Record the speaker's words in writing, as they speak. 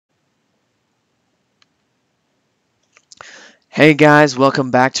Hey guys, welcome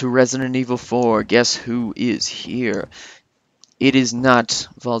back to Resident Evil 4. Guess who is here? It is not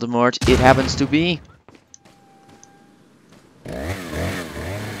Voldemort. It happens to be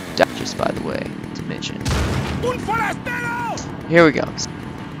Just by the way, to mention. Here we go.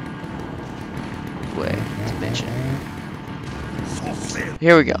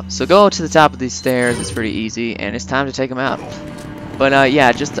 Here we go. So go to the top of these stairs. It's pretty easy, and it's time to take them out. But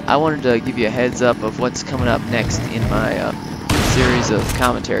yeah, I wanted to give you a heads up of what's coming up next in my series of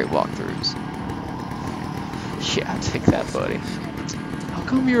commentary walkthroughs. Yeah, take that, buddy. How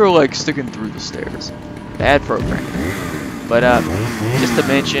come you're like sticking through the stairs? Bad program. But just to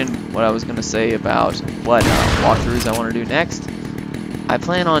mention what I was gonna say about what walkthroughs I want to do next, I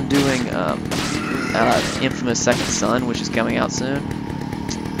plan on doing Infamous Second Son, which is coming out soon,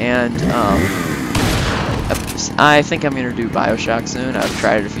 and I think I'm gonna do BioShock soon. I've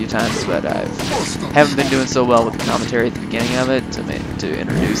tried it a few times, but I haven't been doing so well with the commentary at the beginning of it to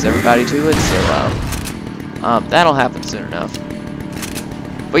introduce everybody to it. So that'll happen soon enough.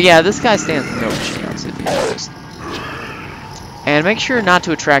 But yeah, this guy stands no chance if you noticed. And make sure not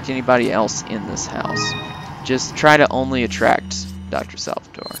to attract anybody else in this house. Just try to only attract Dr.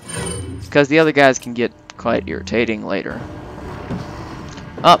 Salvatore, because the other guys can get quite irritating later.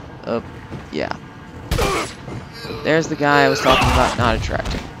 Yeah. There's the guy I was talking about not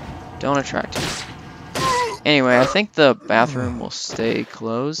attracting. Don't attract him. Anyway, I think the bathroom will stay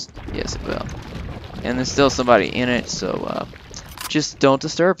closed. Yes, it will. And there's still somebody in it, so just don't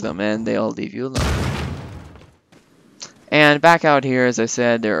disturb them and they'll leave you alone. And back out here, as I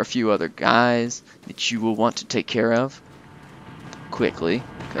said, there are a few other guys that you will want to take care of quickly,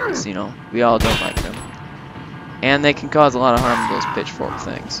 because, you know, we all don't like them. And they can cause a lot of harm to those pitchfork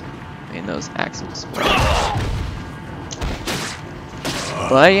things. I mean, those axes.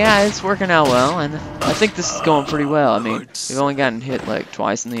 But yeah, it's working out well, and I think this is going pretty well. I mean, we've only gotten hit like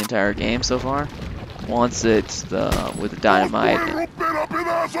twice in the entire game so far. Once it's with the dynamite.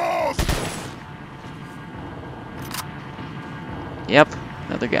 Yep,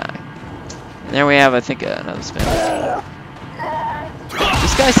 another guy. And there we have, I think, another spin.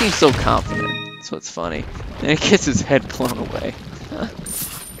 This guy seems so confident. That's what's funny. And he gets his head blown away.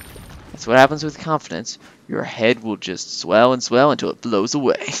 That's what happens with confidence. Your head will just swell and swell until it blows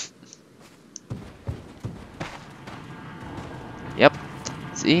away. Yep.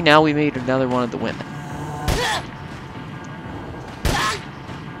 See, now we made another one of the women.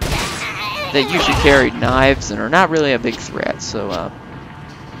 They usually carry knives and are not really a big threat, so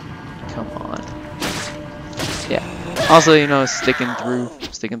come on. Yeah. Also, you know, sticking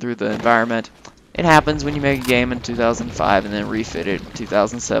through the environment. It happens when you make a game in 2005 and then refit it in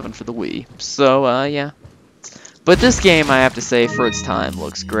 2007 for the Wii. So yeah. But this game, I have to say, for its time,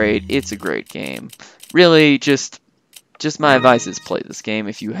 looks great. It's a great game. Really, just my advice is play this game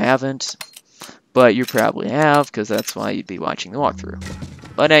if you haven't. But you probably have, because that's why you'd be watching the walkthrough.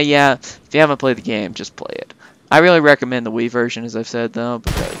 But yeah, if you haven't played the game, just play it. I really recommend the Wii version, as I've said, though,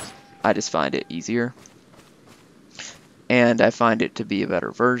 because I just find it easier. And I find it to be a better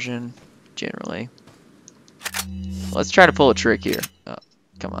version, generally. Let's try to pull a trick here. Oh,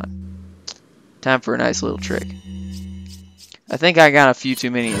 come on. Time for a nice little trick. I think I got a few too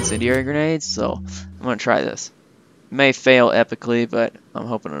many incendiary grenades, so I'm going to try this. It may fail epically, but I'm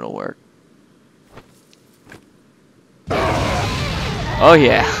hoping it'll work. Oh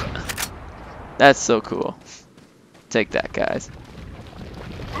yeah. That's so cool. Take that, guys.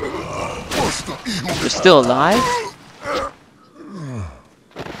 They're still alive?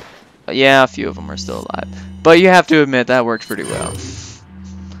 Yeah, a few of them are still alive. But you have to admit, that worked pretty well.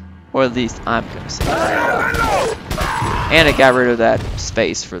 Or at least I'm going to say that. And it got rid of that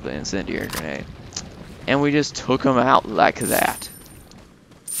space for the incendiary grenade. And we just took them out like that.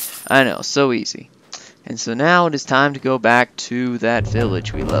 I know, so easy. And so now it is time to go back to that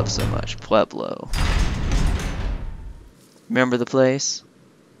village we love so much, Pueblo. Remember the place?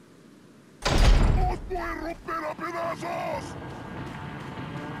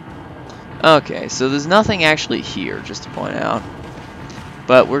 Okay, so there's nothing actually here, just to point out.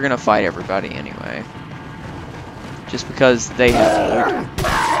 But we're gonna fight everybody anyway. Just because they have loot.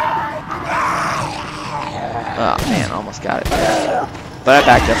 Oh man, almost got it. But I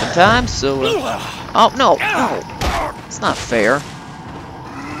backed up in time, so... oh, no! No! It's not fair.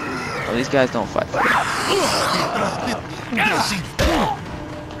 Oh, these guys don't fight fair.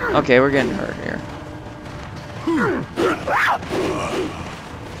 Okay, we're getting hurt here.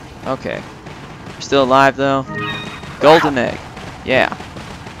 Okay. You're still alive, though? Golden egg. Yeah.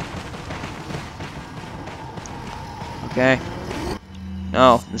 Okay.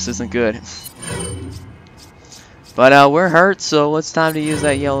 No, this isn't good. But we're hurt, so it's time to use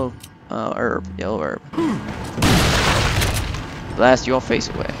that yellow herb. Yellow herb. Blast your face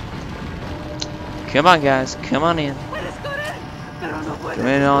away. Come on, guys. Come on in. Come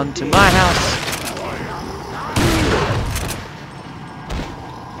in on to my house.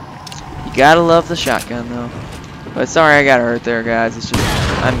 You gotta love the shotgun, though. But sorry I got hurt there, guys. It's just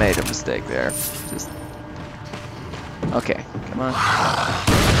I made a mistake there. Just okay. Come on.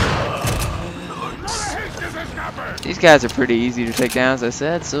 These guys are pretty easy to take down, as I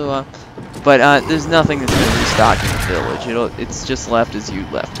said. So, but there's nothing that's gonna restock in the village. It's just left as you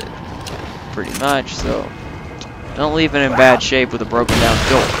left it, pretty much. So, don't leave it in bad shape with a broken down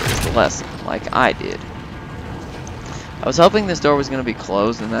door. Is the lesson, like I did. I was hoping this door was gonna be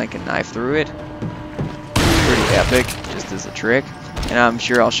closed and then I can knife through it. Pretty epic, just as a trick. And I'm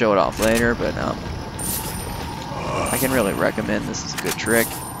sure I'll show it off later, but I can really recommend this is a good trick.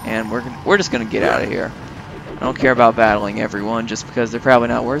 And we're just gonna get out of here. I don't care about battling everyone just because they're probably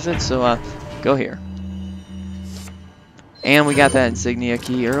not worth it, so go here. And we got that insignia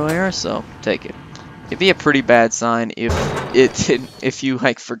key earlier, so take it. It'd be a pretty bad sign if you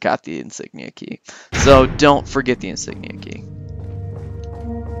like forgot the insignia key. So don't forget the insignia key.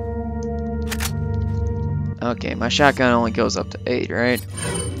 Okay, my shotgun only goes up to 8, right?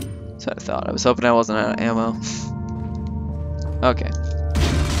 That's what I thought. I was hoping I wasn't out of ammo. Okay.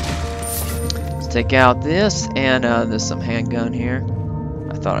 Take out this, and there's some handgun here.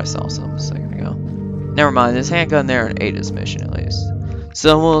 I thought I saw some a second ago. Never mind, there's handgun there in Ada's mission at least.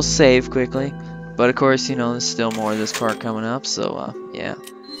 So we'll save quickly. But of course, you know, there's still more of this part coming up, so yeah.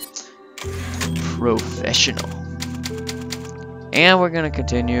 Professional. And we're gonna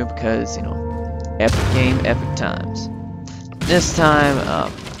continue because, you know, epic game, epic times. This time,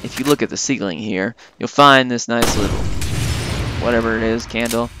 if you look at the ceiling here, you'll find this nice little, whatever it is,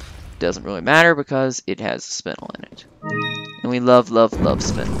 candle. Doesn't really matter because it has a spindle in it. And we love, love, love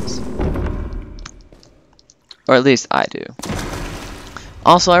spindles. Or at least I do.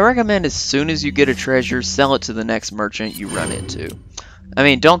 Also, I recommend as soon as you get a treasure, sell it to the next merchant you run into. I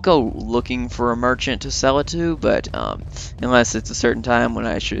mean, don't go looking for a merchant to sell it to, but unless it's a certain time when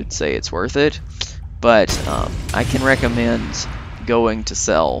I should say it's worth it. But I can recommend going to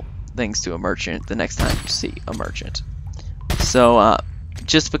sell things to a merchant the next time you see a merchant. So,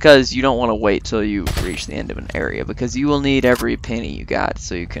 just because you don't want to wait till you reach the end of an area, because you will need every penny you got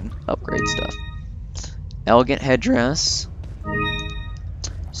so you can upgrade stuff. Elegant headdress.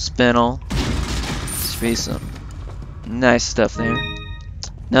 Spindle. Should be some nice stuff there.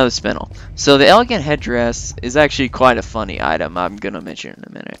 Another spindle. So the elegant headdress is actually quite a funny item I'm going to mention in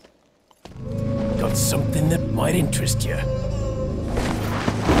a minute. Got something that might interest you.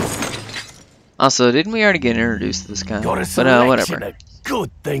 Also, didn't we already get introduced to this guy? Got a But whatever. of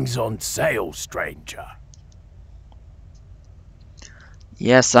good things on sale, stranger.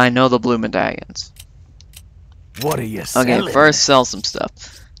 Yes, I know the blue medallions. What are you selling? Okay, first sell some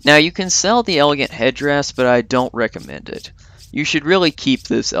stuff. Now you can sell the elegant headdress, but I don't recommend it. You should really keep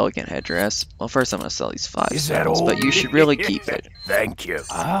this elegant headdress. Well, first I'm going to sell these 5 spindles, but you should really keep it. Thank you.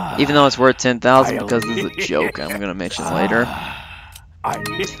 Even though it's worth 10,000 because this is a joke I'm going to mention later.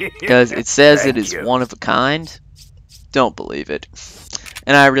 Because it says it is one of a kind. Don't believe it.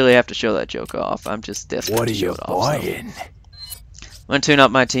 And I really have to show that joke off. I'm just desperate to show it off. What are you buying? I'm going to tune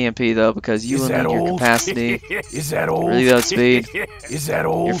up my TMP though, because you will need your capacity, reload speed,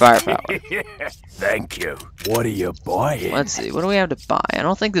 your firepower. Thank you. What are you buying? Let's see, what do we have to buy? I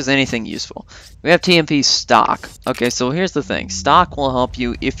don't think there's anything useful. We have TMP stock. Okay, so here's the thing. Stock will help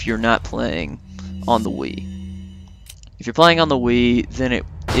you if you're not playing on the Wii. If you're playing on the Wii, then it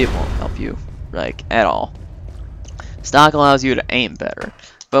won't help you, like, at all. Stock allows you to aim better.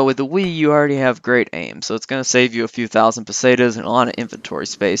 But with the Wii, you already have great aim, so it's going to save you a few thousand pesetas and a lot of inventory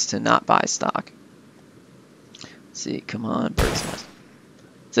space to not buy stock. Let's see, come on, bird's nest.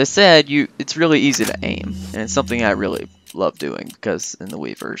 As I said, it's really easy to aim, and it's something I really love doing because in the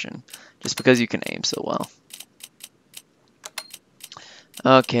Wii version, just because you can aim so well.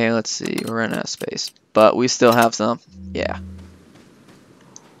 Okay, let's see, we're running out of space, but we still have some. Yeah.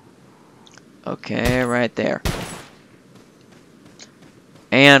 Okay, right there.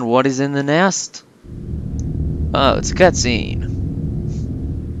 And what is in the nest? Oh, it's a cutscene.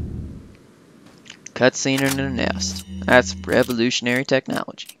 Cutscene in the nest. That's revolutionary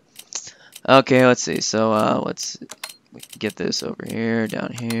technology. Okay, let's see. So, let's get this over here,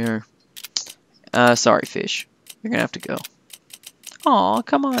 down here. Sorry, fish. You're gonna have to go. Aw,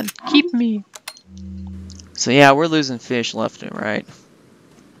 come on. Keep me. So, yeah, we're losing fish left and right.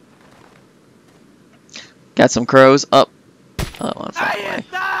 Got some crows up. Oh, I want to fly away.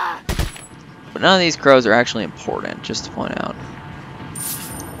 But none of these crows are actually important, just to point out.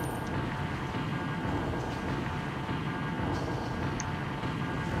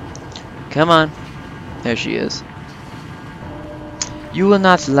 Come on. There she is. You will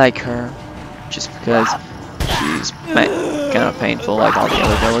not like her, just because she's kind of painful like all the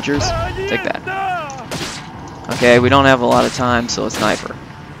other villagers. Take that. Okay, we don't have a lot of time, so a sniper.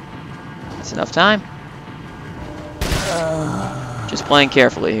 That's enough time. Just playing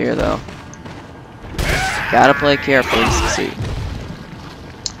carefully here, though. Gotta play carefully to succeed.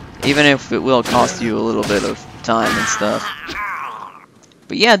 Even if it will cost you a little bit of time and stuff.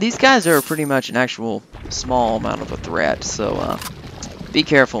 But yeah, these guys are pretty much an actual small amount of a threat, so be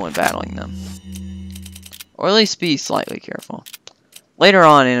careful when battling them. Or at least be slightly careful. Later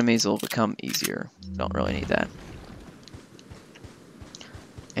on, enemies will become easier. Don't really need that.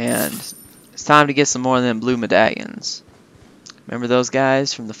 And it's time to get some more of them blue medallions. Remember those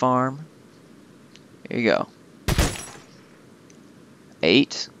guys from the farm? Here you go.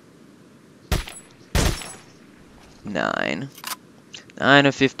 8. 9. 9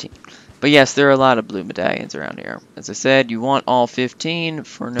 of 15. But yes, there are a lot of blue medallions around here. As I said, you want all 15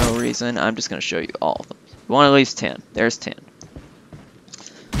 for no reason. I'm just going to show you all of them. You want at least 10. There's 10.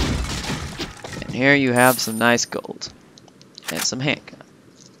 And here you have some nice gold. And some handgun.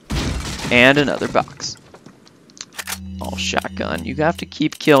 And another box. All shotgun. You have to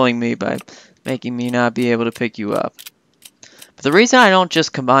keep killing me by making me not be able to pick you up. But the reason I don't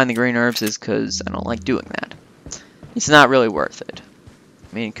just combine the green herbs is because I don't like doing that. It's not really worth it.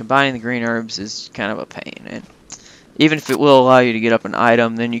 I mean, combining the green herbs is kind of a pain, and even if it will allow you to get up an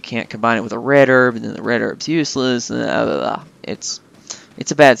item, then you can't combine it with a red herb, and then the red herb's useless, and blah, blah, blah. It's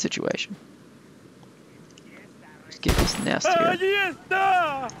a bad situation. Let's get this nest here.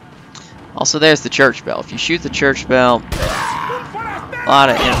 Also, there's the church bell. If you shoot the church bell, a lot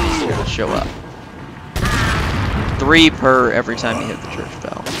of enemies are going to show up. 3 per every time you hit the church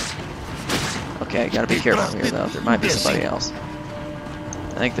bell. Okay, gotta be careful here, though. There might be somebody else.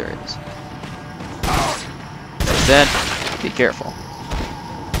 I think there is. Like I said, be careful.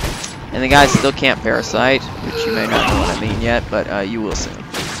 And the guys still can't parasite, which you may not know what I mean yet, but you will soon.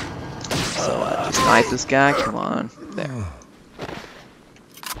 So just knife this guy. Come on. There.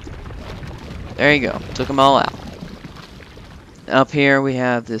 There you go. Took them all out. Up here we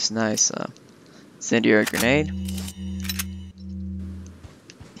have this nice incendiary grenade.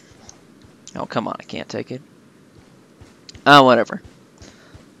 Oh, come on. I can't take it. Oh, whatever.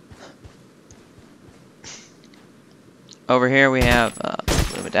 Over here we have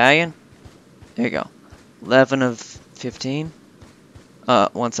blue medallion. There you go. 11 of 15.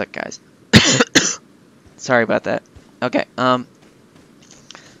 One sec, guys. Sorry about that. Okay, now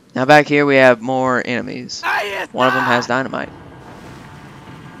back here we have more enemies. One of them has dynamite.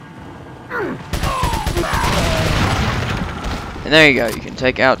 And there you go. You can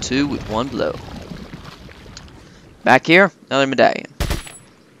take out 2 with 1 blow. Back here, another medallion.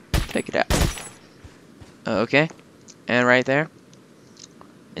 Take it out. Okay. And right there,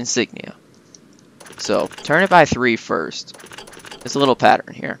 insignia. So, turn it by 3 first. There's a little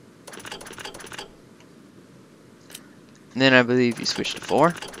pattern here. And then I believe you switch to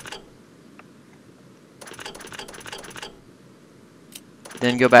 4.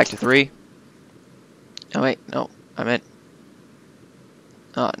 Then go back to 3. Oh wait, no, I meant...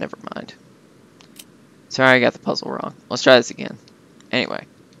 Oh, never mind. Sorry, I got the puzzle wrong. Let's try this again. Anyway.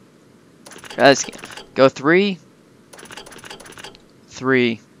 Try this again. Go 3...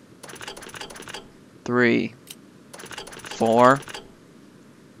 3, 3, 4,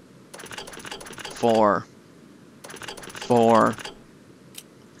 4, 4,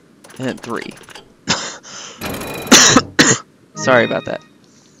 and 3. Sorry about that.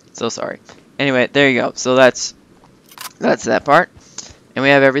 So sorry. Anyway, there you go. So that's that part. And we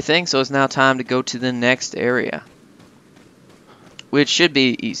have everything, so it's now time to go to the next area. Which should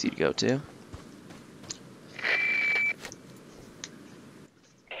be easy to go to.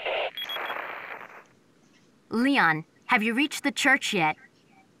 Leon, have you reached the church yet?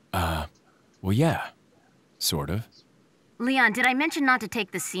 Well, yeah. Sort of. Leon, did I mention not to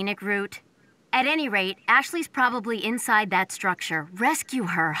take the scenic route? At any rate, Ashley's probably inside that structure. Rescue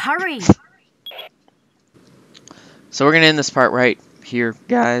her, hurry! So we're gonna end this part right here,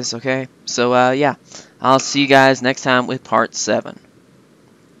 guys, okay? So, yeah. I'll see you guys next time with part 7.